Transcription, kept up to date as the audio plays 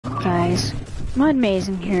guys? Mud Maze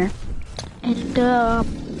in here. And,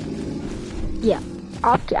 yeah.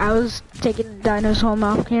 I was taking the dinos home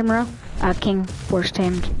off camera. King force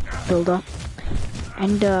tamed builder.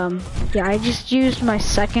 And, yeah, I just used my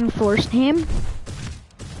second force tame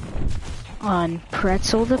on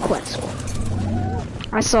Pretzel the Quetzal.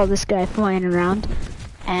 I saw this guy flying around,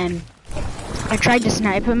 and I tried to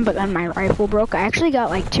snipe him, but then my rifle broke. I actually got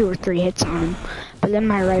like 2 or 3 hits on him, but then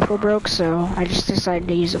my rifle broke, so I just decided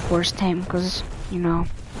to use a force tame, because, you know.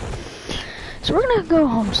 So we're gonna go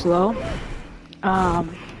home slow.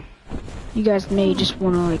 You guys may just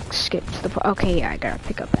want to like skip to the okay, yeah, I gotta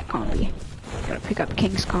pick up that compy. Gotta pick up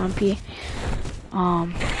King's compy.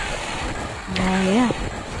 Yeah.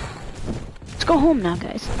 Let's go home now,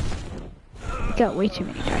 guys. We got way too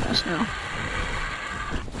many dinos now.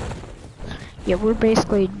 Yeah, we're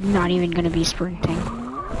basically not even gonna be sprinting,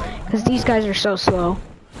 because these guys are so slow.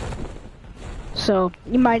 So,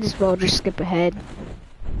 you might as well just skip ahead.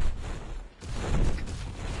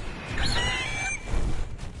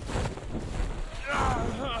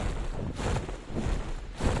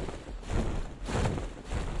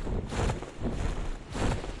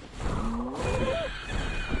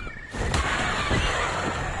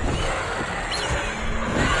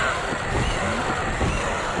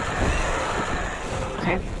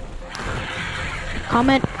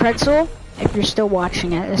 Comment Pretzel if you're still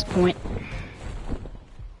watching at this point.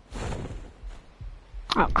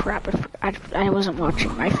 Oh crap, I wasn't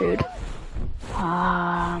watching my food.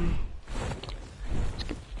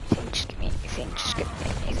 Just give me anything, just give me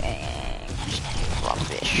anything. Just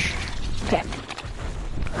rubbish. Okay.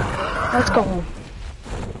 Let's go home.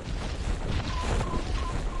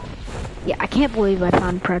 Yeah, I can't believe I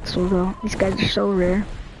found Pretzel though. These guys are so rare.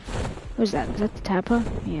 Who's that? Is that the Tappa?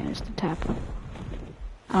 Yeah, it's the Tappa.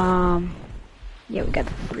 Yeah, we got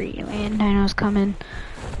the free land dinos coming.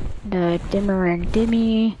 The Dimmer and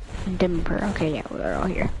Dimmy and Dimmer. Okay, yeah, they're all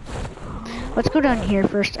here. Let's go down here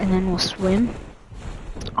first and then we'll swim.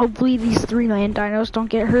 Hopefully these 3 land dinos don't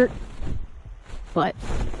get hurt. But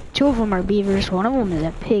 2 of them are beavers, 1 of them is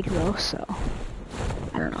a pig though, so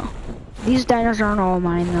I don't know. These dinos aren't all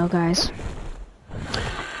mine though, guys.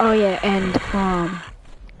 Oh yeah, and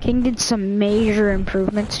King did some major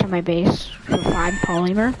improvements to my base for 5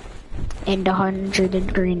 polymer and 100 in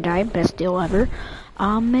green dye, best deal ever.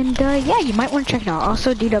 Yeah, you might want to check it out.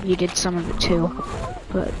 Also, DW did some of it too,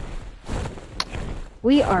 but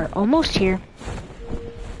we are almost here.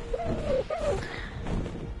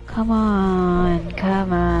 Come on,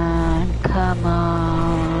 come on, come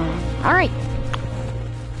on. All right,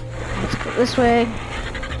 let's go this way.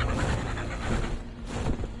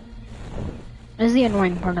 This is the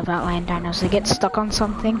annoying part about land dinos. They get stuck on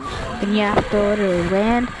something, then you have to literally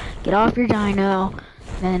land, get off your dino,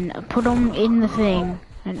 then put them in the thing.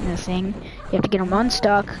 You have to get them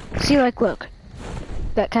unstuck. See, like, look.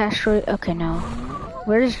 That cash road. Okay, no.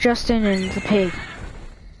 Where's Justin and the pig?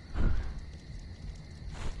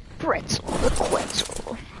 Pretzel the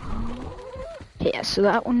Quetzal. Yeah, so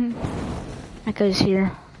that one, that guy's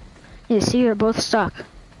here. Yeah, see, they're both stuck.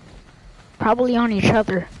 Probably on each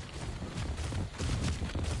other.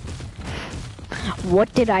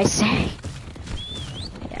 What did I say?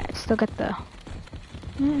 Yeah, I still got the...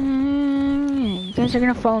 you guys are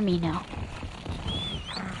gonna follow me now.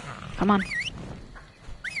 Come on.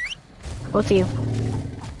 Both of you.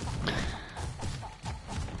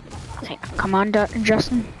 Okay, come on,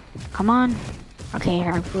 Justin. Come on. Okay,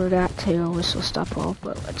 I forgot to whistle stop all,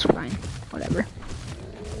 but that's fine. Whatever.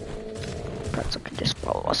 Pretzel can just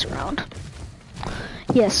follow us around.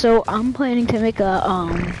 Yeah, so I'm planning to make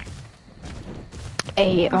a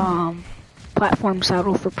platform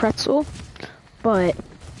saddle for Pretzel, but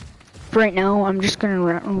for right now I'm just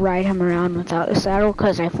gonna ride him around without the saddle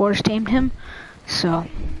because I force tamed him. So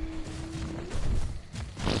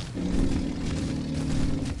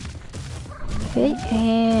okay,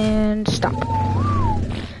 and stop.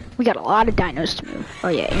 We got a lot of dinos to move. Oh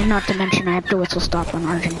yeah, and not to mention I have to whistle stop on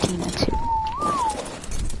Argentina too.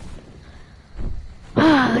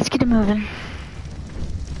 Let's get it moving.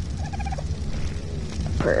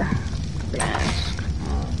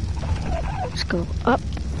 Let's go up.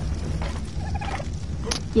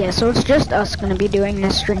 Yeah, so it's just us gonna be doing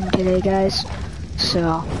this stream today, guys.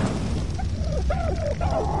 So,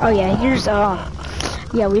 oh yeah, here's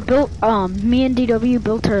yeah, we built me and DW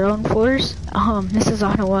built our own floors. This is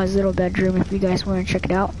Ottawa's little bedroom. If you guys want to check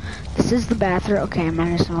it out, this is the bathroom. Okay, I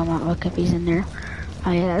might as well not look if he's in there.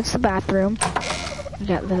 Oh yeah, that's the bathroom. We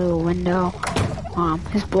got the little window,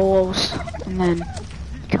 his bowls, and then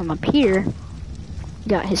come up here,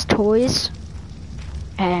 got his toys,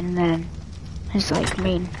 and then his like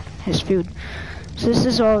main his food. So this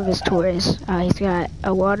is all of his toys. He's got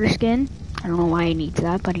a water skin. I don't know why he needs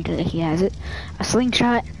that, but he has it. A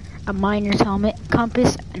slingshot, a miner's helmet,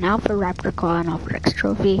 compass, an alpha raptor claw, an alpha rex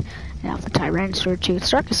trophy, an alpha tyrannosaur tooth,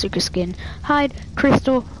 sarcosuchus skin, hide,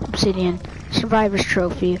 crystal, obsidian, survivor's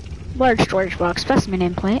trophy, large storage box, specimen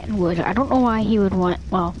implant, and wood. I don't know why he would want,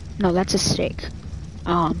 well, no, that's a steak.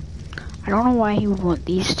 I don't know why he would want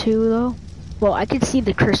these two, though. Well, I could see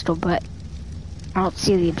the crystal, but I don't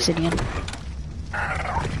see the obsidian.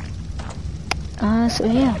 So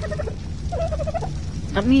yeah.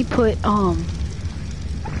 Let me put, let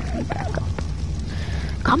me back up.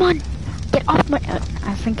 Come on! Get off my,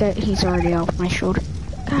 I think he's already off my shoulder.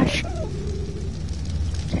 Gosh.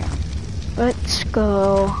 Yeah. Let's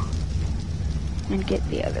go and get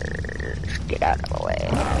the others. Get out of the way.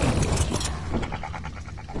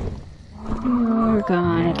 We're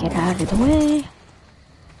gonna get out of the way.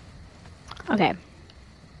 Okay.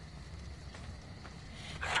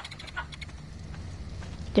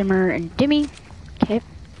 Dimmer and Dimmy. Okay.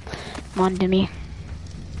 Come on, Dimmy.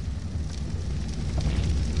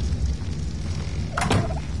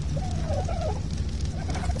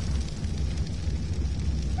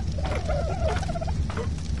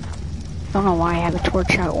 I don't know why I have a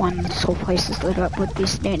torch out when this whole place is lit up with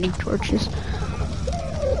these standing torches.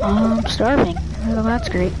 I'm starving. Oh, that's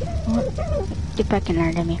great. Well, get back in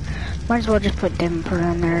there, Dimmy. Might as well just put Dimper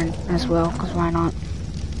in there as well, because why not?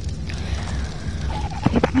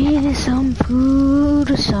 Give me some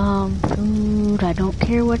food. I don't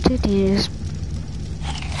care what it is.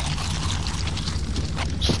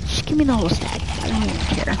 Just give me the whole stack. I don't even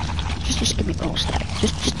care. Just give me the whole stack.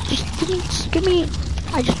 Just give me.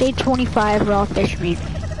 I just ate 25 raw fish meat.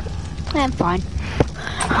 I'm fine.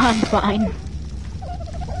 I'm fine.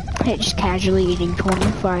 Hey, just casually eating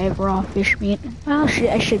 25 raw fish meat. Well,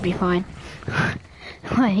 I should be fine.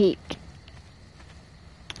 Like,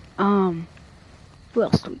 who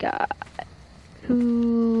else do we got?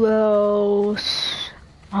 Who else?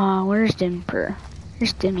 Where's Dimper?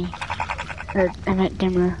 Here's Dimmy. Or, I meant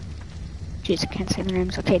Dimmer. Jeez, I can't say their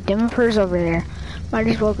names. Okay, Dimmer's over there. Might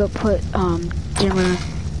as well go put, Dimmer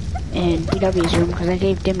in DW's room, because I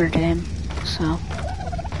gave Dimmer to him, so.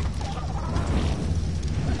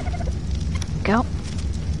 Go.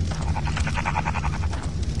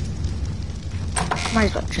 Might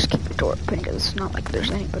as well just keep the door open, because it's not like there's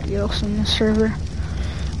anybody else in this server.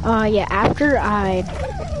 Yeah, after I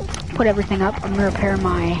put everything up, I'm gonna repair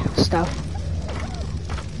my stuff.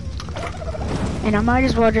 And I might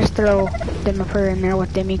as well just throw Dimmer in there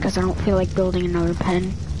with Dimmy, because I don't feel like building another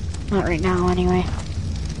pen. Not right now, anyway.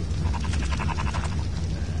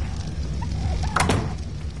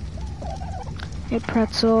 Hey,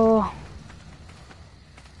 Pretzel.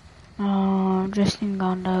 Justin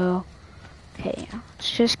Gondo. Okay, let's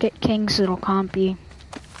just get King's little compy.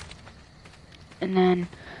 And then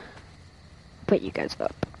put you guys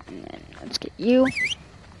up. And then let's get you.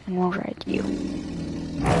 And we'll ride you.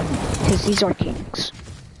 Because these are kings.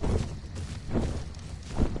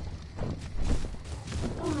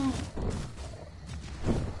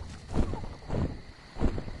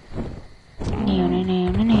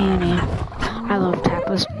 I love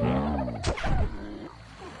tapas.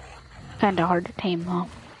 Kinda hard to tame though.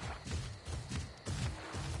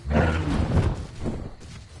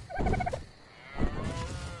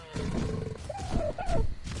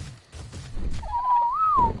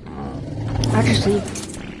 I'll just leave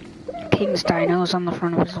King's dinos on the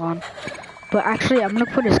front of his lawn. But actually, I'm gonna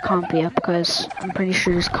put his compy up because I'm pretty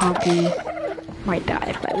sure his compy might die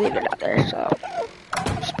if I leave it out there, so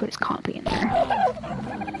just put his compy in there.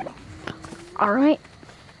 Alright.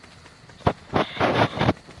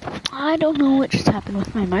 I don't know what just happened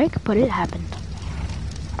with my mic, but it happened.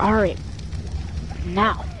 Alright.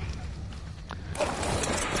 Now.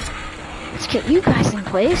 Let's get you guys in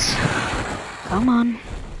place. Come on.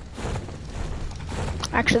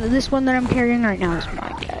 Actually, this one that I'm carrying right now is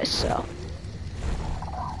mine, guys, so.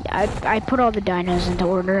 Yeah, I put all the dinos into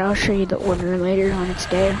order. I'll show you the order later on its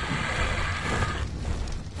day.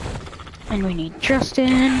 And we need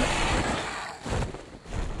Justin.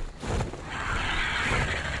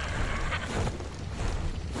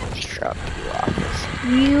 Drop you off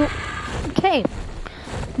with you. Okay.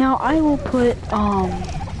 Now I will put,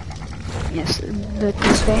 yes,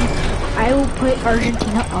 this way. I will put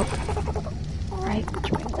Argentina up. Right,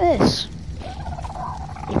 like this.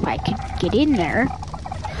 If I could get in there.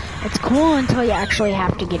 It's cool until you actually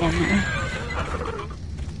have to get in there.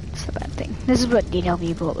 That's the bad thing. This is what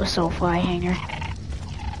DW built with SoFly Hanger.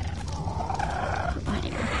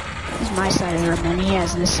 This is my side of the room, and he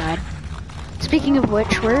has this side. Speaking of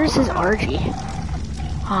which, where is his RG?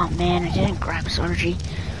 Oh man, I didn't grab Sargy.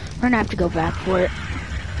 We're gonna have to go back for it.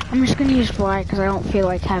 I'm just gonna use fly because I don't feel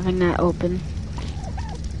like having that open.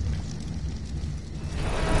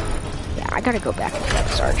 Yeah, I gotta go back and grab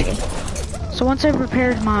Sargy. So once I've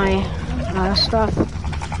repaired my stuff,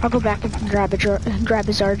 I'll go back and grab his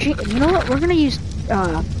Sargy. And you know what? We're gonna use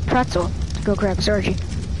Pretzel to go grab Sargy.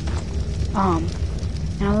 Now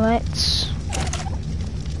let's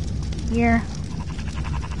here.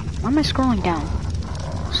 Why am I scrolling down?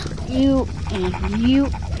 So you and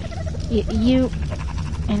you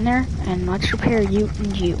in there, and let's repair you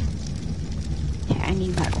and you. Yeah, I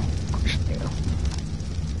need metal. Of course I do.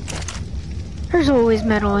 There's always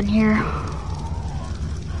metal in here.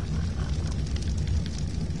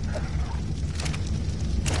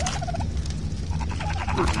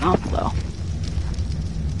 Not enough though.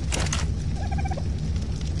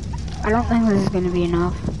 I don't think this is gonna be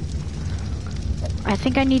enough. I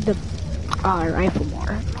think I need the rifle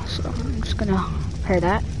more, so I'm just gonna repair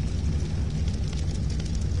that.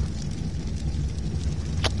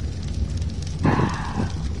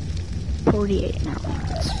 $48 now.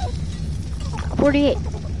 48.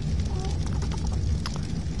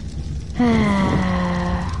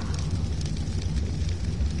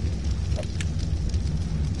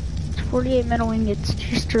 It's 48 metal ingots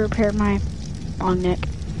just to repair my long neck.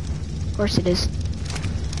 Of course it is.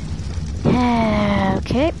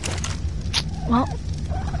 Okay. Well,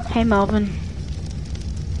 hey Melvin.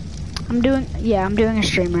 I'm doing a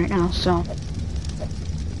stream right now, so.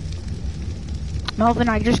 Melvin,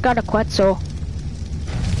 I just got a Quetzal.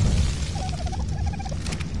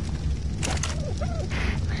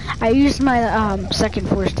 I used my second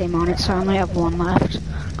force team on it, so I only have one left.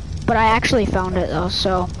 But I actually found it though,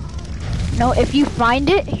 so. No, if you find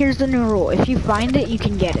it, here's the new rule. If you find it, you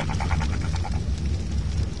can get it.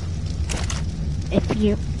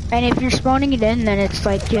 If you're spawning it in, then it's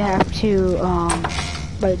like you have to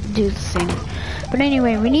like do the thing. But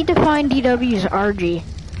anyway, we need to find DW's RG.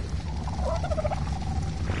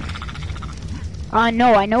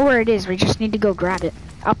 No, I know where it is. We just need to go grab it.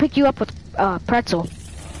 I'll pick you up with Pretzel.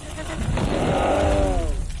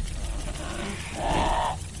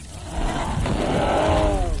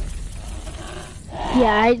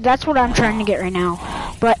 Yeah, that's what I'm trying to get right now.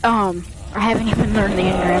 But I haven't even learned the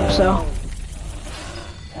engram, so.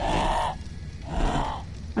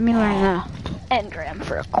 Let me learn the engram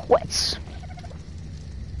for a Quetz.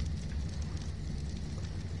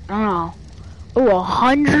 I don't know. Oh,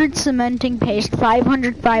 100 cementing paste,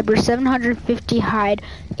 500 fiber, 750 hide,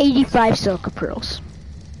 85 silica pearls.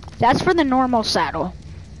 That's for the normal saddle.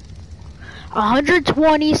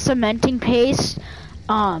 120 cementing paste,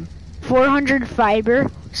 400 fiber,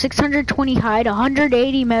 620 hide,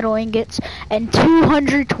 180 metal ingots, and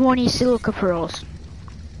 220 silica pearls.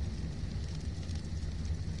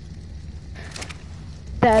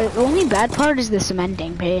 The only bad part is the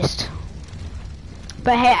cementing paste.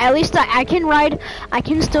 But hey, at least I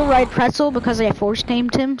can still ride Pretzel because I force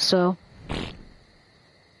tamed him, so.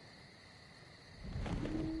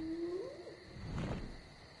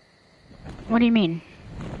 What do you mean?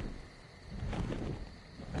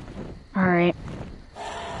 Alright.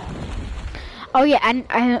 Oh yeah,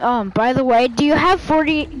 and by the way, do you have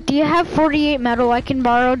 48 metal I can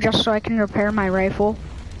borrow just so I can repair my rifle?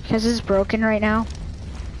 Because it's broken right now.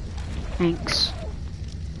 Thanks.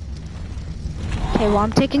 Okay, well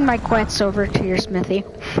I'm taking my Quetz over to your smithy.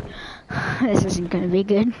 This isn't gonna be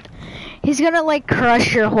good. He's gonna like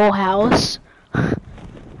crush your whole house.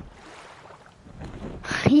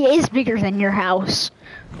 He is bigger than your house.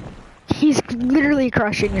 He's literally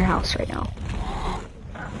crushing your house right now.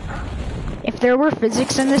 If there were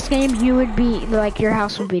physics in this game, you would be like your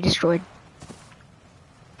house would be destroyed.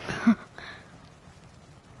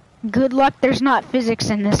 Good luck there's not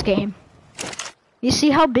physics in this game. You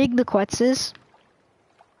see how big the Quetz is?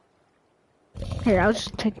 Here, I'll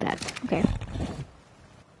just take that. Okay.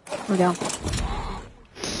 Here we go.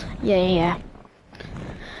 Yeah.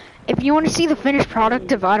 If you want to see the finished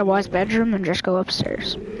product of Ottawa's bedroom, then just go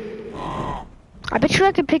upstairs. I bet you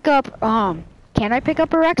I could pick up, can I pick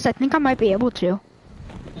up a Rex? I think I might be able to.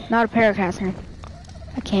 Not a Paracather.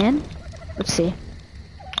 I can? Let's see.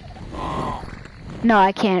 No,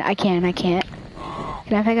 I can't. Can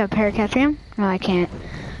I pick up a Paracather? No, I can't.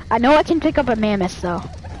 I know I can pick up a Mammoth, though.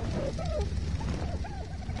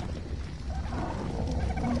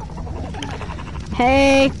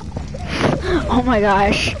 Hey! Oh my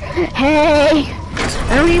gosh. Hey!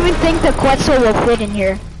 I don't even think the Quetzal will fit in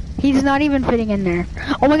here. He's not even fitting in there.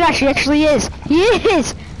 Oh my gosh, he actually is! He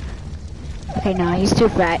is! Okay, no, he's too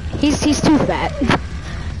fat. He's too fat.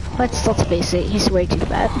 Let's face it, he's way too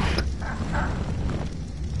fat.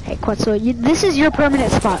 Hey, Quetzal, this is your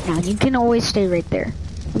permanent spot now. You can always stay right there.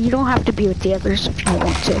 You don't have to be with the others if you don't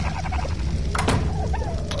want to.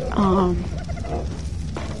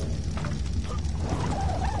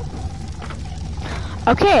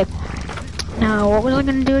 Okay. Now, what was I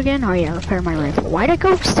gonna do again? Oh yeah, repair my rifle. Why'd I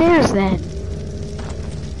go upstairs then?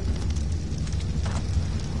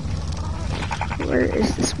 Where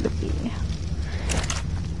is this movie?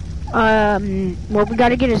 Well, we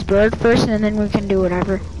gotta get his bird first, and then we can do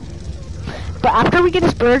whatever. But after we get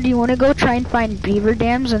his bird, you want to go try and find beaver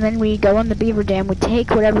dams, and then we go on the beaver dam, we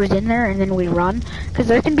take whatever's in there, and then we run. Because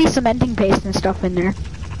there can be cementing paste and stuff in there.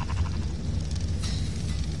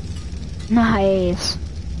 Nice.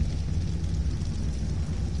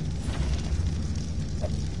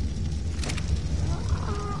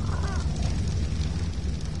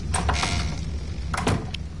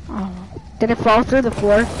 Oh. Did it fall through the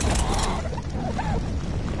floor?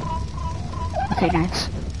 Okay, nice.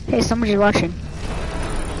 Hey, somebody's watching.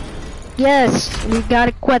 Yes, we got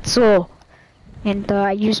a Quetzal. And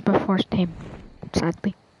I used my first name,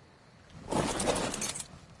 sadly.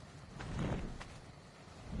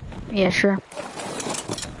 Yeah, sure.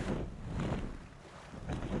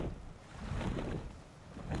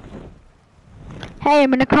 Hey,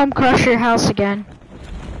 I'm gonna come crush your house again.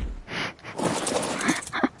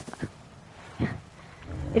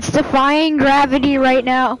 It's defying gravity right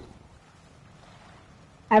now.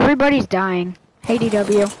 Everybody's dying. Hey,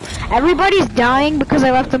 DW. Everybody's dying because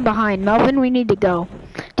I left them behind. Melvin, we need to go.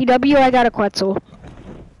 DW, I got a Quetzal.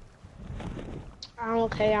 I don't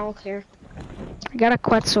care. I got a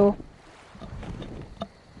Quetzal.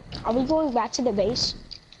 Are we going back to the base?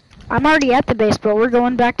 I'm already at the base, but we're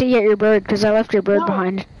going back to get your bird because I left your bird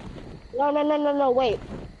behind. No, wait.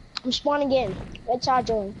 I'm spawning in. Let's all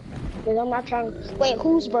join. Because I'm not trying to... Wait,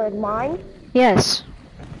 whose bird? Mine? Yes.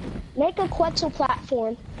 Make a Quetzal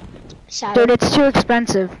platform. Dude, it's too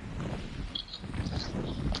expensive.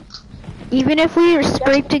 Even if we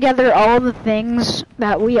scrape together all the things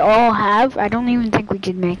that we all have, I don't even think we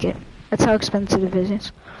could make it. That's how expensive it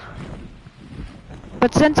is.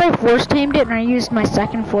 But since I force tamed it and I used my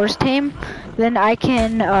second force tame, then I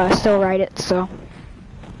can still ride it, so.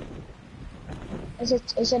 Is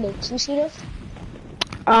it a two-seater?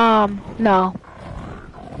 No.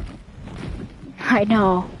 I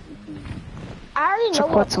know. I already know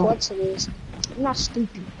what Quetzal is. I'm not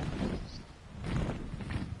stupid.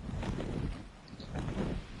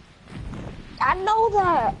 I know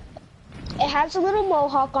that it has a little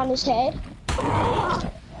mohawk on his head.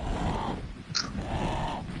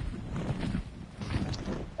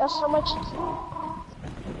 That's so much.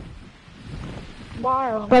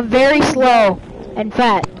 Wow. But very slow and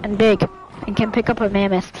fat and big and can pick up a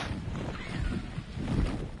mammoth.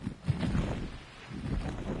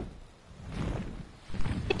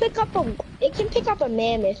 It can pick up a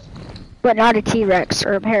mammoth. But not a T-Rex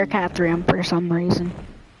or a Paracathrium for some reason.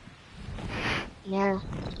 Yeah.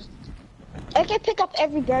 It can pick up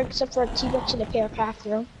every bird except for a T-Rex and a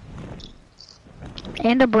Paracathrium.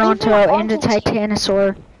 And a Bronto and a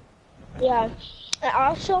Titanosaur. Yeah. And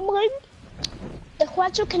also, the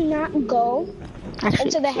Quetzal cannot go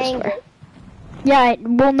into the hangar. Yeah,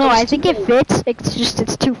 well, no, I think it fits. It's just,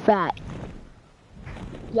 it's too fat.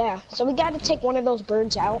 Yeah, so we gotta take one of those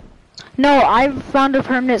birds out. No, I've found a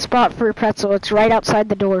permanent spot for Pretzel. It's right outside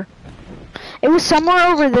the door. It was somewhere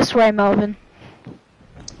over this way, Melvin.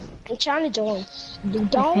 I'm trying to join.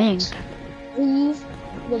 Don't leave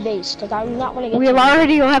the base, because I do not want to get. We've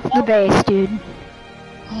already left the base, dude.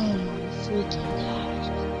 Oh my freaking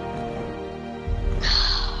god.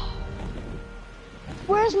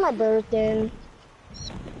 Where's my bird then?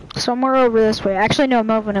 Somewhere over this way. Actually, no,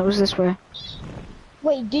 Melvin, it was this way.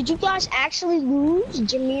 Wait, did you guys actually lose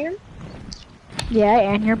Jameer? Yeah,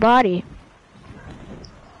 and your body.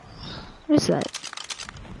 What is that?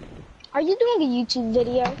 Are you doing a YouTube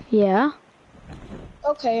video? Yeah.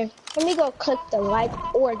 Okay, let me go click the like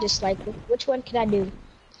or dislike. Which one can I do?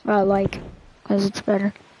 Like, because it's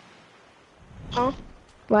better. Huh?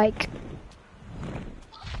 Like.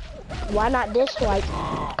 Why not dislike?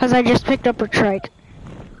 Because I just picked up a trike.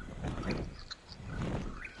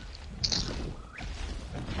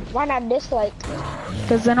 Why not dislike?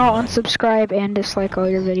 Because then I'll unsubscribe and dislike all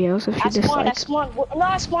your videos if you dislike. I spawned. No,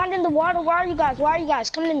 I spawned in the water. Where are you guys? Where are you guys?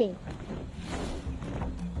 Come to me.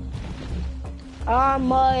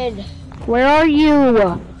 Mud. Where are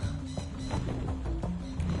you?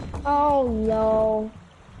 Oh no.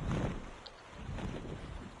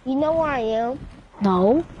 You know where I am?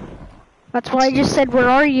 No. That's why I just said, where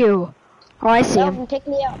are you? Oh, I see him. Melvin, pick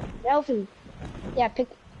me up. Melvin. Yeah,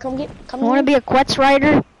 come You want to be a Quetz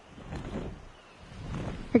rider?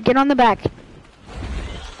 Here, get on the back.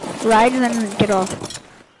 Ride and then get off.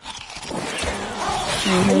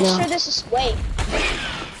 Right, Are you sure this is... Wait.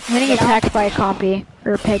 I'm getting attacked by a compy.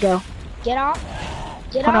 Or a pego. Get off.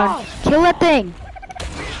 Get Hold off. on. Kill that thing.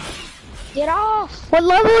 Get off. What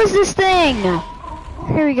level is this thing?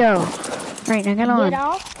 Here we go. Right, now get on. Get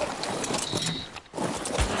off.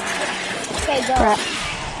 Okay, go. Crap.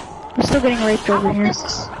 I'm still getting raped over here.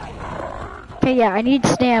 Okay, yeah, I need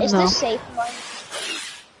stam Is though. this safe?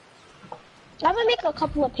 I'm gonna make a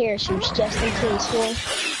couple of parachutes just in case.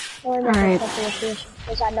 Alright.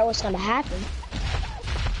 Because I know what's gonna happen.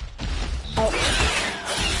 Oh.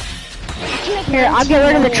 Here, I'll get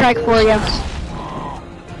rid of the trike for you.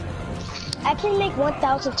 I can make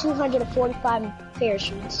 1,245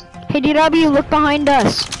 parachutes. Hey, DW, look behind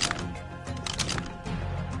us.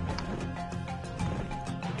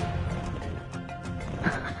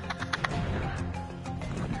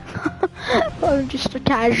 I'm just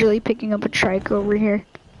casually picking up a trike over here.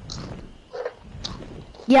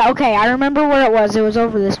 Yeah, okay, I remember where it was. It was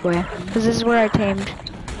over this way. Because this is where I tamed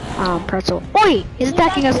Pretzel. Oi! He's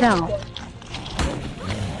attacking us now.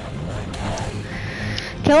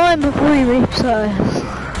 Kill him before he rapes us.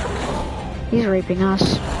 He's raping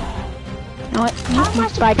us. You know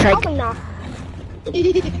what? Bye, trike.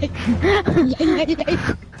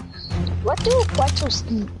 What do Quetzals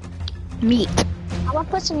eat? Meat. I'm gonna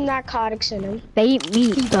put some narcotics in them. They eat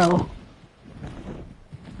meat, though.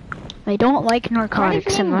 They don't like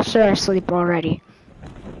narcotics unless they're asleep already.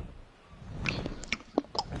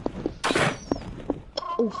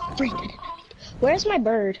 Oh, freak. Where's my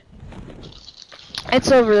bird?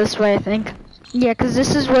 It's over this way, I think. Yeah, because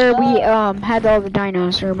this is where we had all the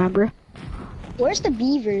dinos, remember? Where's the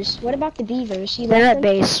beavers? What about the beavers? They're at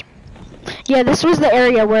base. Yeah, this was the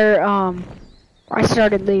area where I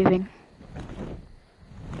started leaving.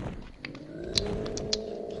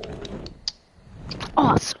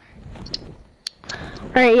 Awesome.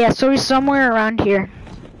 Alright, yeah, so he's somewhere around here.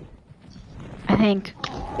 I think.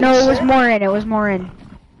 No, it was Morin, it was Morin.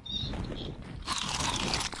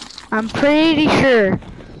 I'm pretty sure.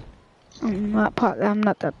 I'm not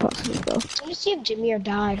that positive though. Let me see if Jameer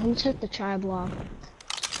died. Who took the tribe log?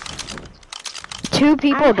 2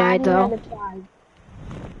 people died though.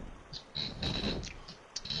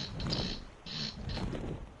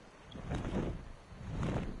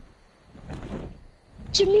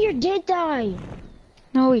 Jameer did die.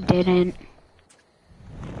 No, he didn't.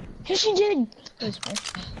 Yes, he did. Let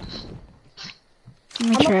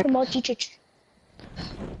me check.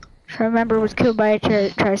 Remember was killed by a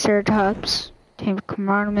Triceratops. Tamed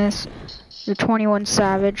Commodimus. The 21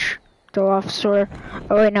 Savage. The officer.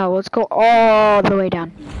 Oh wait, no. Let's go all the way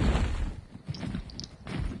down.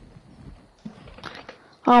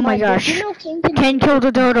 Oh my gosh. You know Ken killed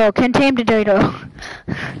a dodo. Ken tamed a dodo.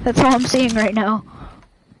 That's all I'm seeing right now.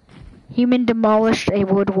 Human demolished a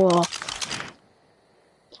wood wall.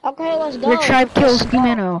 Okay, let's go. Your tribe kills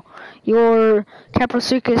Humano. Your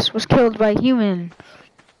Caprosuchus was killed by human.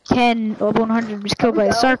 Ken, level 100, was killed by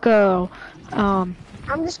a Sarco. I'm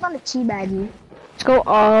just gonna teabag you. Let's go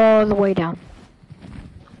all the way down.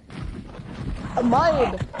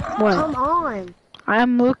 Bud, What? come on.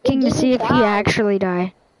 I'm looking to see if he actually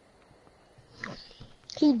died.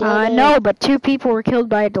 He did. No, but 2 people were killed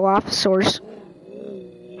by Dilophosaurs.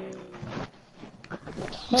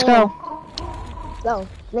 Let's go. Go,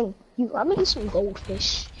 Link. I'm gonna eat some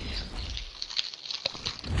goldfish.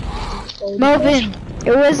 Melvin,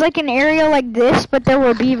 it was like an area like this, but there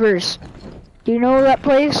were beavers. Do you know that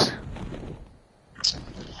place?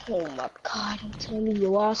 Oh my god, I'm telling you, you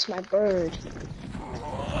lost my bird.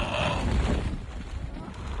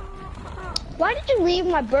 Why did you leave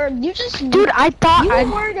my bird? You just... Dude, I thought you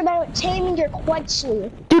were worried about taming your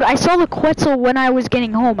Quetzal. Dude, I saw the Quetzal when I was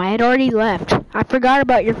getting home. I had already left. I forgot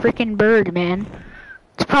about your freaking bird, man.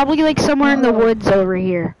 It's probably like somewhere in the woods over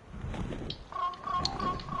here.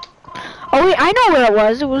 Oh wait, I know where it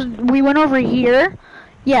was. We went over here.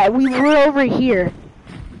 Yeah, we were over here.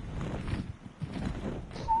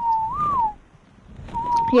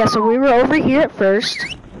 Yeah, so we were over here at first.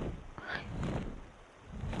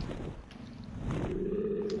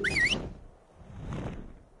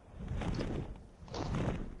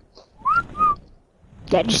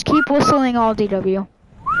 Yeah, just keep whistling all DW.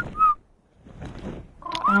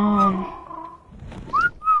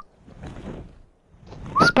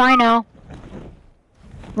 Spino.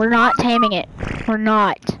 We're not taming it. We're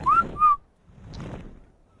not.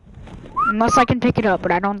 Unless I can pick it up,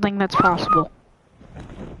 but I don't think that's possible.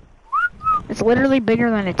 It's literally bigger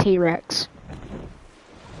than a T-Rex.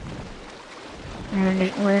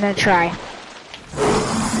 We're gonna try.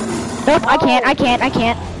 Nope, No. I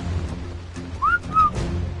can't.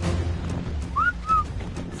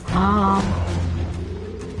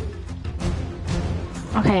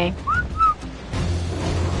 Okay.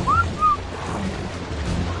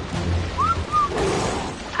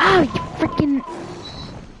 Oh, you freaking...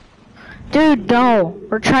 Dude, no.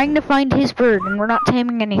 We're trying to find his bird, and we're not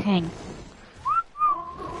taming anything.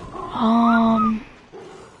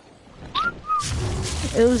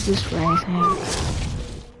 It was this way, I think.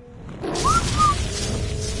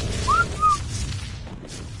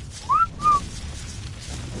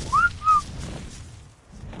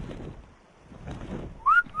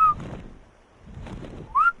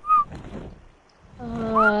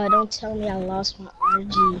 Don't tell me I lost my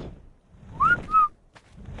RG.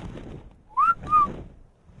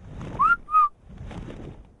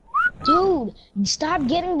 Dude, stop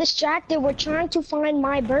getting distracted. We're trying to find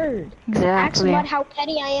my bird. Ask Exactly. Mud how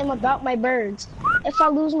petty I am about my birds. If I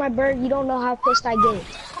lose my bird, you don't know how pissed I get.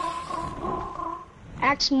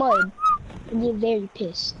 Ask Mud. I get very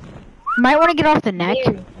pissed. You might want to get off the neck.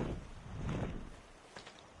 Very.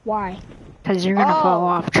 Why? Because you're gonna fall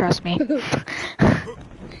off, trust me.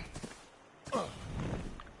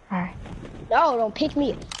 Alright. No, don't pick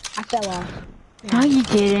me. I fell off. No, you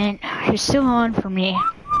didn't. You're still on for me.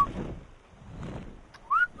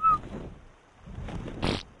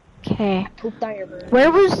 Okay. Pooped on your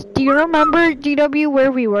bird. Do you remember, GW,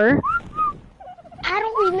 where we were? I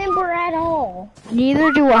don't remember at all.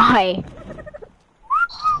 Neither do I.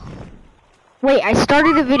 Wait, I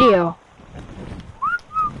started a video.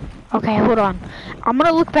 Okay, hold on. I'm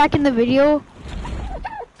gonna look back in the video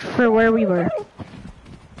for where we were.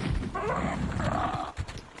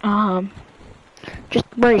 Just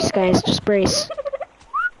brace, guys. Just brace.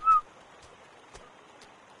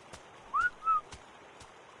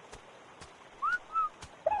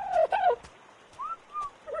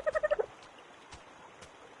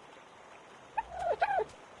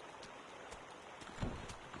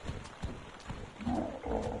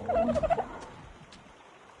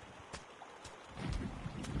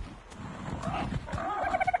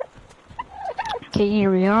 Okay,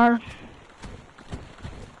 here we are.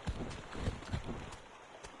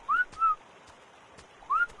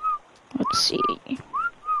 Let's see.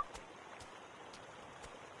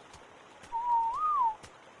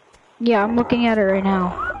 Yeah, I'm looking at it right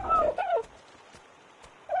now.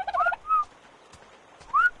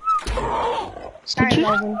 Sorry,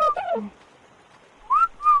 Melvin.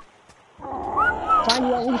 Fine,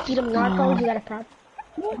 you want me to feed him narcos? You got a problem?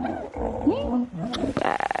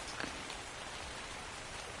 Back.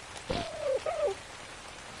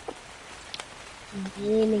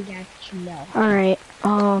 Really got you know. Alright,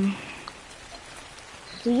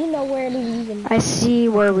 Do you know where it is even? I see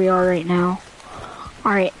where we are right now.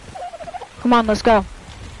 Alright. Come on, let's go.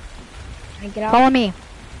 Can I get off? Follow me.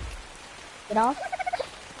 Get off?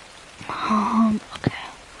 Okay.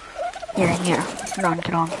 Here. Get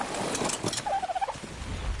on.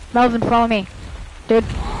 Melvin, follow me. Dude,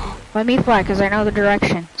 let me fly, because I know the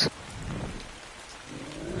directions.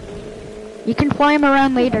 You can fly him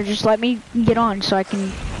around later, just let me get on so I can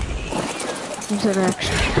use the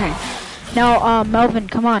directions. Okay. Now, Melvin,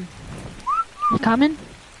 come on. You coming?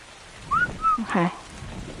 Okay.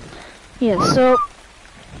 Yeah, so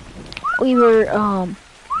we were,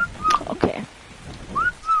 okay.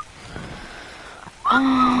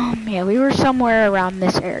 Yeah, we were somewhere around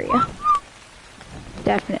this area.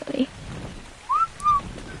 Definitely.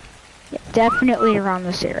 Yeah, definitely around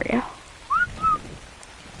this area.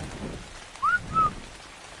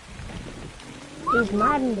 He's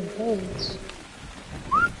not in the woods.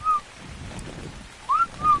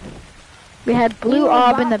 We had Blue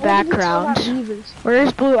Ob in the background.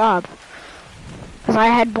 Where's Blue Ob? Because I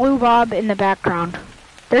had Blue Bob in the background.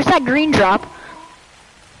 There's that green drop.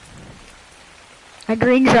 That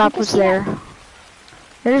green drop was there.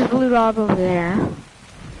 There's Blue Bob over there.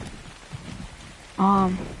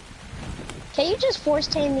 Can you just force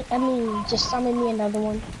tame me? I mean, just summon me another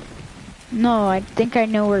one? No, I think I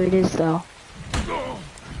know where it is though.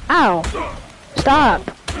 Ow! Stop!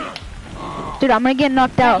 Dude, I'm gonna get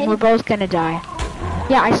knocked out and we're both gonna die.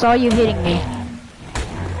 Yeah, I saw you hitting me.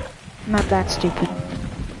 I'm not that stupid.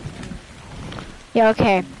 Yeah,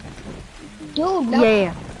 okay. Dude, no.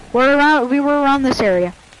 Yeah. We were around this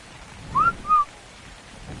area.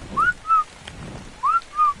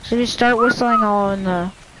 Should we start whistling all in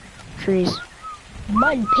the trees?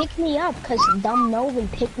 Mud, pick me up, cause dumb Melvin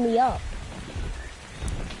picked me up.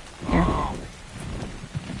 Yeah.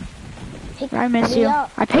 I miss you.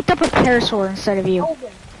 I picked up a parasaur instead of you.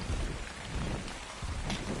 Melvin.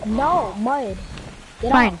 No, Mud.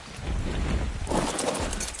 Get Fine. off.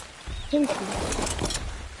 Thank you.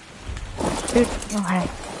 Dude, okay.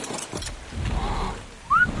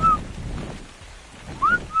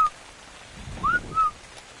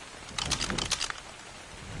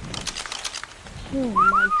 Oh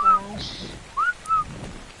my gosh.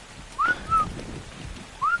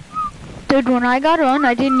 Dude, when I got on,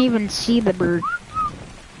 I didn't even see the bird.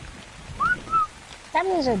 That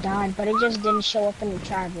means it died, but it just didn't show up in the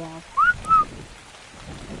tribe log.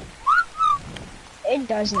 It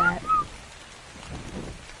does that.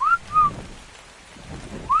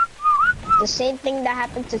 The same thing that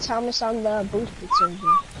happened to Thomas on the boosted server.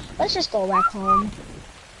 Let's just go back home.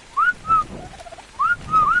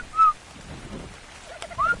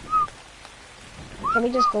 Can we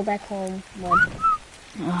just go back home?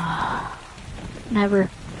 Never.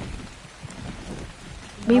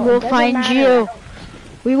 We No, will it doesn't find matter. you.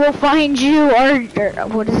 We will find you, or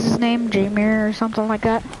what is his name? Jamir or something like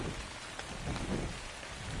that?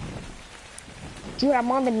 Dude,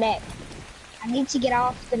 I'm on the neck. I need to get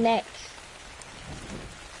off the neck.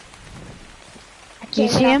 I Do you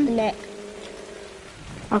can't see get off him? the neck.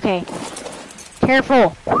 Okay.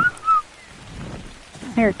 Careful.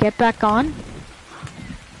 Here, get back on.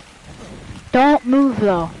 Don't move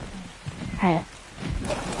though. Hey.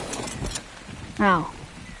 Now.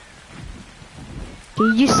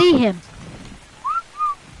 Did you see him?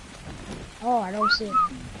 Oh, I don't see it.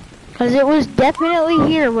 Cause it was definitely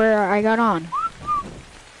here where I got on.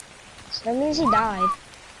 So that means he died.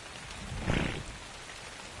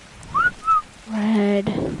 Red.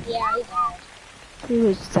 Yeah, he died. He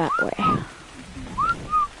was that way.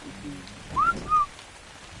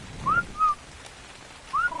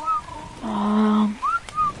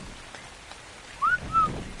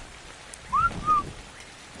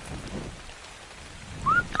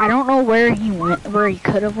 I don't know where he went, where he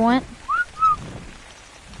could have went.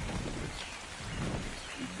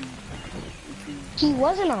 He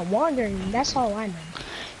wasn't on wandering, that's all I know.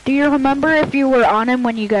 Do you remember if you were on him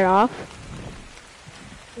when you got off?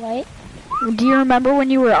 What? Do you remember when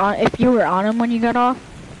you were on, if you were on him when you got off?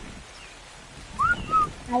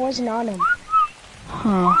 I wasn't on him.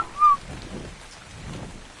 Huh.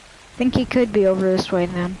 Think he could be over this way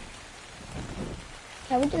then.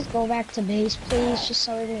 Can we just go back to base, please? Just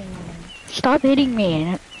so we can run. Stop hitting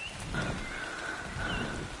me.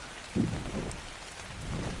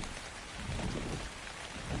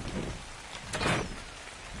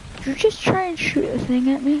 Did you just try and shoot a thing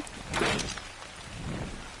at me?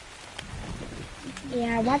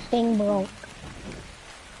 Yeah, that thing broke.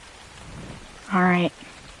 Alright.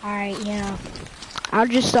 Alright, yeah. I'll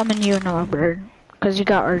just summon you another bird. Because you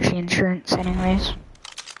got Archie insurance anyways.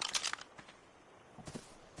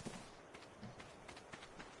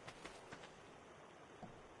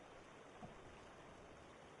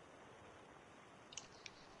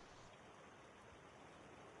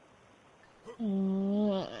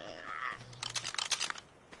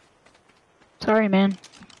 Sorry, man.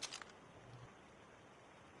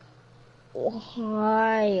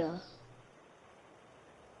 Why?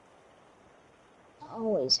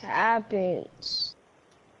 Always happens.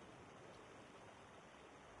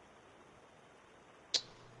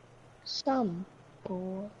 Some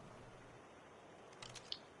boy.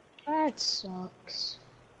 That sucks.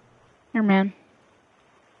 Here, man.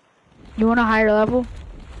 You want a higher level?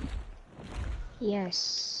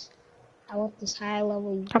 Yes. I want this high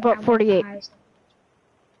level. How about 48?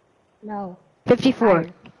 No. 54.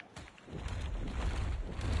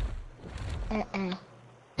 Uh-uh.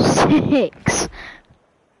 6.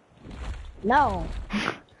 No.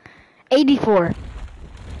 84.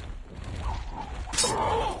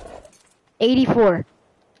 84.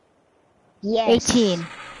 Yes. 18.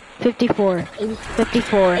 54. 80.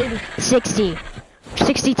 54. 80. 60.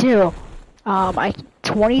 62.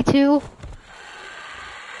 22.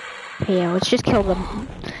 Yeah, let's just kill them.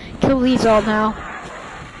 Kill these all now.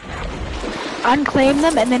 Unclaim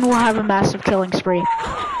them, and then we'll have a massive killing spree.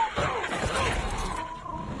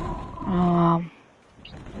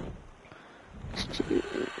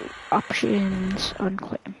 Options,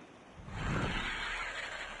 unclaim.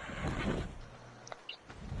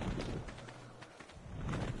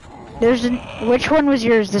 Which one was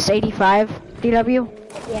yours? This 85 DW?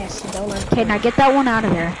 Yes, don't Okay, now get that one out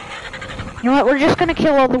of there. You know what? We're just gonna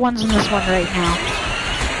kill all the ones in this one right now.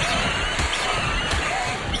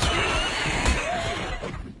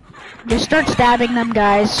 Just start stabbing them,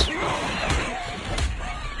 guys.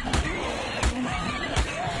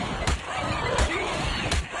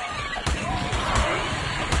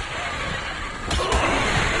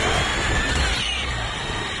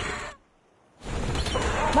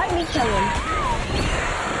 Let me kill him.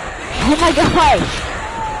 Oh my gosh!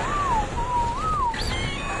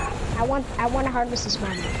 I want to harvest this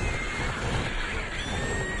money.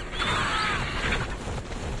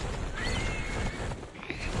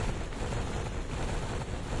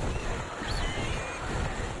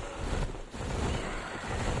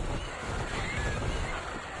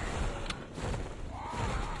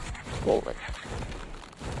 Hold it.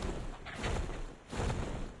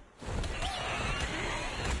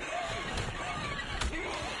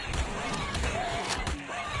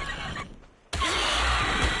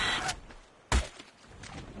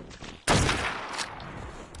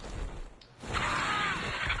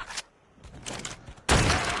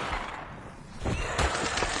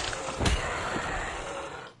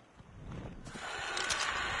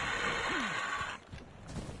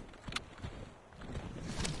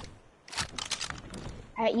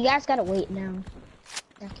 Alright, you guys gotta wait now.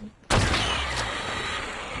 Second.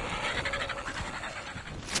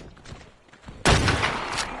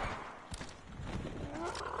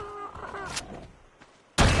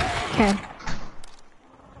 Okay.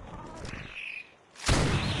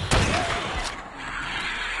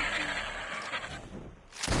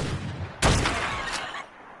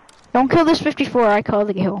 Don't kill this 54, I call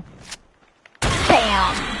the kill.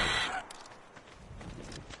 Bam!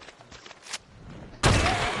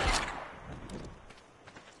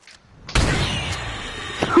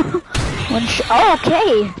 Oh,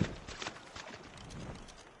 okay.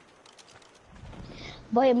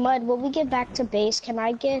 Wait, Mud, when we get back to base, can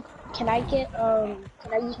I use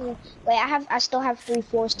my, wait, I still have 3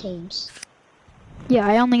 force teams. Yeah,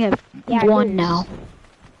 I only have one now.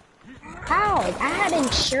 How? I had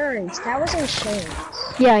insurance. That was insurance.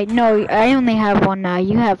 Yeah, no, I only have one now.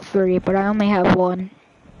 You have 3, but I only have one.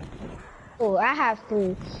 Oh, I have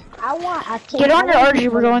 3. Get on your RG,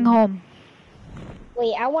 we're going home.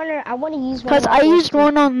 Wait, I wanna use one. Cause I used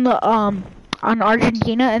one on the on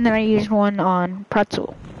Argentina, and then I used one on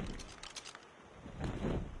Pretzel.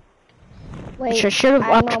 Wait, Which I should have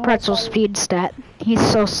upped Pretzel's speed stat. He's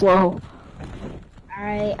so slow.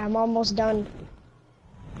 Alright, I'm almost done.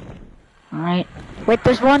 Alright. Wait,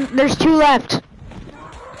 there's 2 left.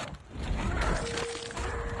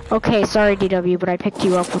 Okay, sorry DW, but I picked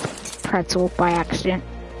you up with Pretzel by accident.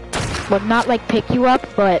 Well, not like pick you up,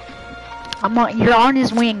 but you're on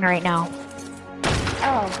his wing right now.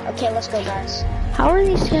 Oh, okay, let's go, guys. How are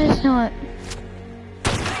these guys not?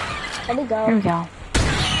 Here we go. Here we go.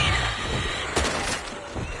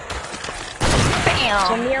 Bam!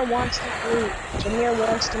 Jameer wants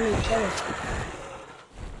to meet Kelly.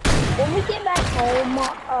 When we get back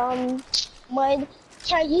home, Mud,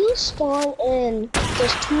 can you spawn in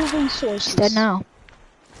just 2 resources? Dead now.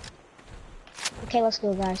 Okay, let's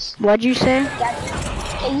go, guys. What'd you say?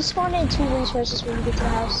 Can you spawn in 2 resources when you get to the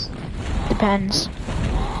house? Depends.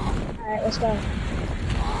 Alright, let's go.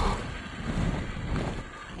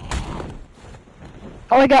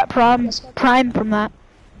 Oh, I got prime from that.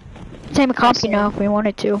 Same a copy now if we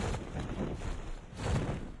wanted to.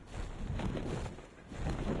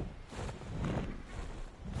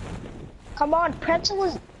 Come on, Pretzel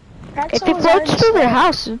is If it floats through their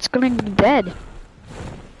house, it's gonna be dead.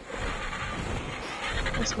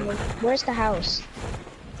 Where's the house?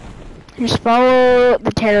 Just follow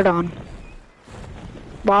the pterodon.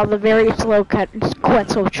 While the very slow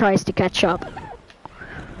Quetzal tries to catch up.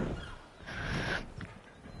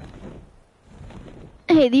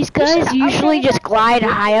 Hey, these guys usually just glide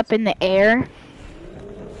high up in the air.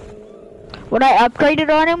 What I upgraded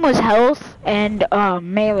on him was health and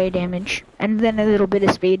melee damage, and then a little bit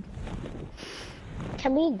of speed.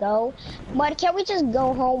 Can we go? But can we just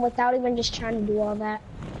go home without even just trying to do all that?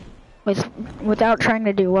 Without trying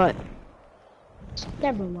to do what?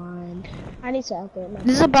 Never mind. I need to upgrade my.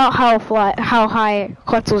 This is about how high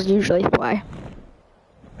Quetzals usually fly.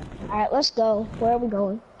 Alright, let's go. Where are we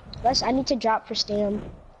going? I need to drop for stam.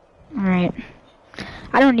 Alright.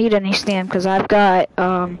 I don't need any stam because I've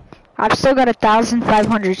still got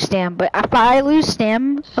 1,500 stam, but if I lose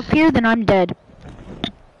stam up here, then I'm dead.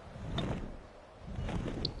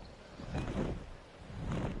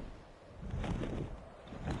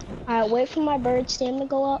 Alright, wait for my bird stam to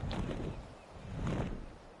go up.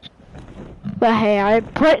 But hey,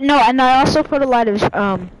 and I also put a lot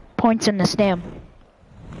of points in the stam.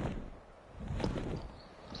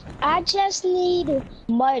 I just need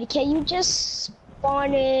Mud. Can you just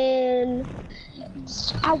spawn in?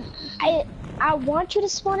 I want you to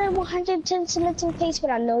spawn in 110 cementing pace,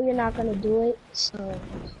 but I know you're not gonna do it. So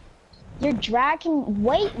you're dragging.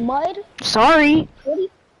 Wait, Mud. Sorry. Where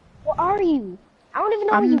are you? I don't even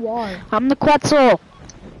know where you are. I'm the Quetzal.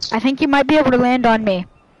 I think you might be able to land on me.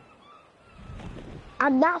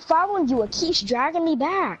 I'm not following you. It keeps dragging me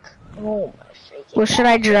back. Oh my Well, should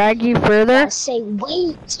I drag you further? Say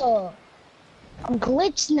wait. I'm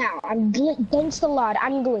glitched now. I'm against the lot.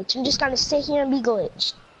 I'm glitched. I'm just gonna sit here and be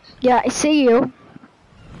glitched. Yeah, I see you.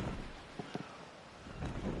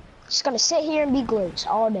 Just gonna sit here and be glitched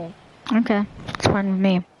all day. Okay, it's fine with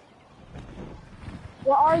me.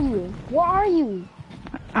 Where are you? Where are you?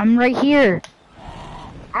 I'm right here.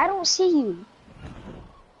 I don't see you.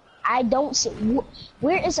 I don't see.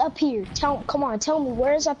 Where is up here? Come on, tell me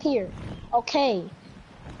where is up here. Okay.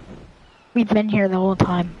 We've been here the whole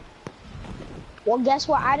time. Well, guess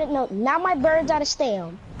what? I didn't know. Now my bird's out of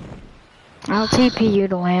stem. I'll TP you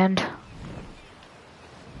to land.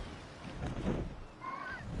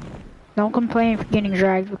 Don't complain for getting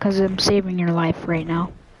dragged because I'm saving your life right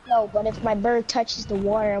now. No, but if my bird touches the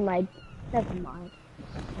water, I'm like, never mind.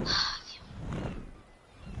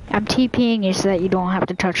 I'm TPing you so that you don't have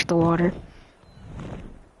to touch the water.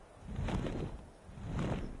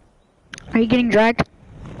 Are you getting dragged?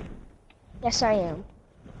 Yes, I am.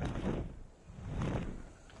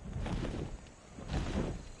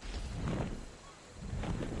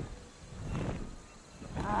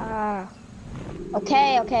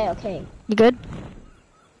 Okay. You good?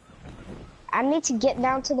 I need to get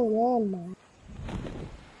down to the land, man.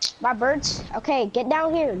 My birds. Okay, get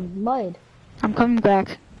down here, mud. I'm coming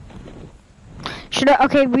back.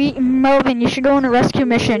 Okay, Melvin, you should go on a rescue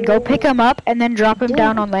mission. Go pick him up and then drop him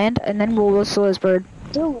down on land, and then we'll whistle his bird.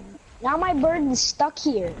 Dude, now my bird is stuck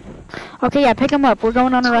here. Okay, yeah, pick him up. We're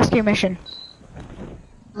going on a rescue mission.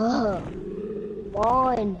 Ugh. Come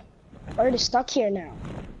on. Bird is stuck here now.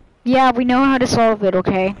 Yeah, we know how to solve it,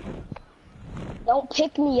 okay? Don't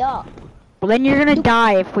pick me up. Well, then you're gonna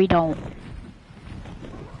die if we don't.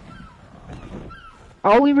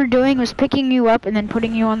 All we were doing was picking you up and then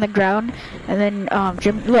putting you on the ground, and then,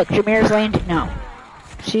 look, Jameer's landed now.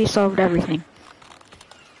 She solved everything.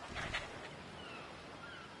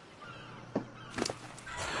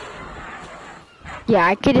 Yeah,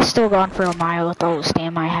 I could have still gone for a mile with all the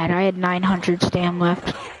stam I had. I had 900 stam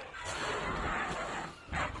left.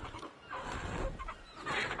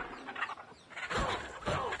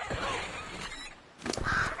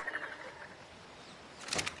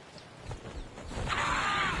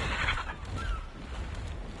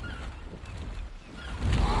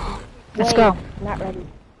 Let's go. Not ready.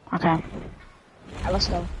 Okay. Alright, let's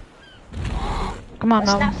go. Come on,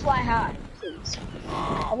 Let's Melvin. not fly high, please.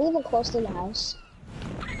 Are we even close to the house?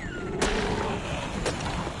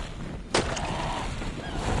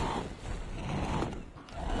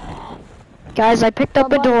 Guys, I picked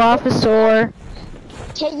up a Dilophosaur.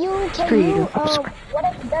 Can you, what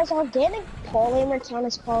if, does organic polymer count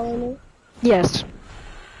as polymer? Yes.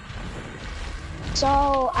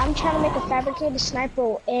 So, I'm trying to make a fabricated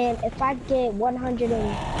sniper, and if I get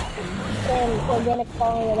 110 organic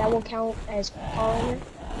polymer, that will count as polymer?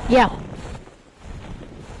 Yeah.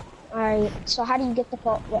 Alright, so how do you get the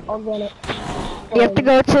organic polymer? You have to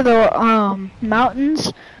go to the,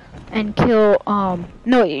 mountains and kill,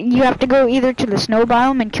 no, you have to go either to the snow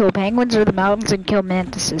biome and kill penguins or the mountains and kill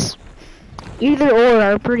mantises. Either or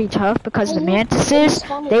are pretty tough because the mantises,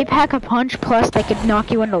 they pack a punch, plus they could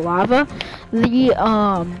knock you into lava. The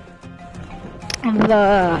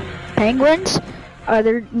penguins,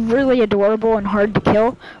 they're really adorable and hard to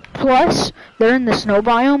kill. Plus, they're in the snow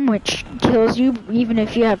biome, which kills you even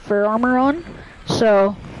if you have fur armor on.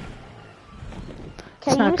 So,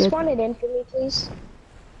 can you spawn it in for me, please?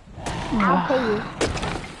 I'll pay you.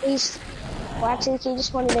 Please. Well, actually, can you just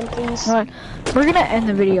spawn it in, please? We're gonna end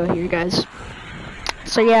the video here, guys.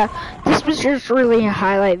 So yeah, this was just really a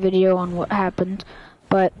highlight video on what happened,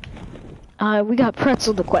 but we got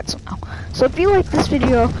Pretzel the Quetzal now. So if you like this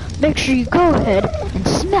video, make sure you go ahead and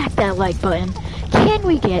smack that like button. Can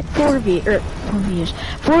we get 4 views,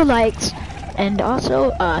 4 likes, and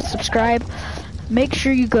also subscribe? Make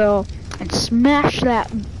sure you go and smash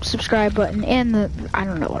that subscribe button and the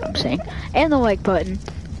and the like button.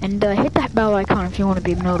 And hit that bell icon if you want to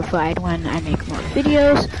be notified when I make more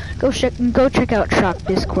videos. Go check out Shock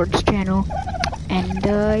Discord's channel. And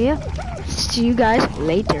yeah, see you guys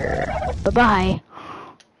later. Bye bye.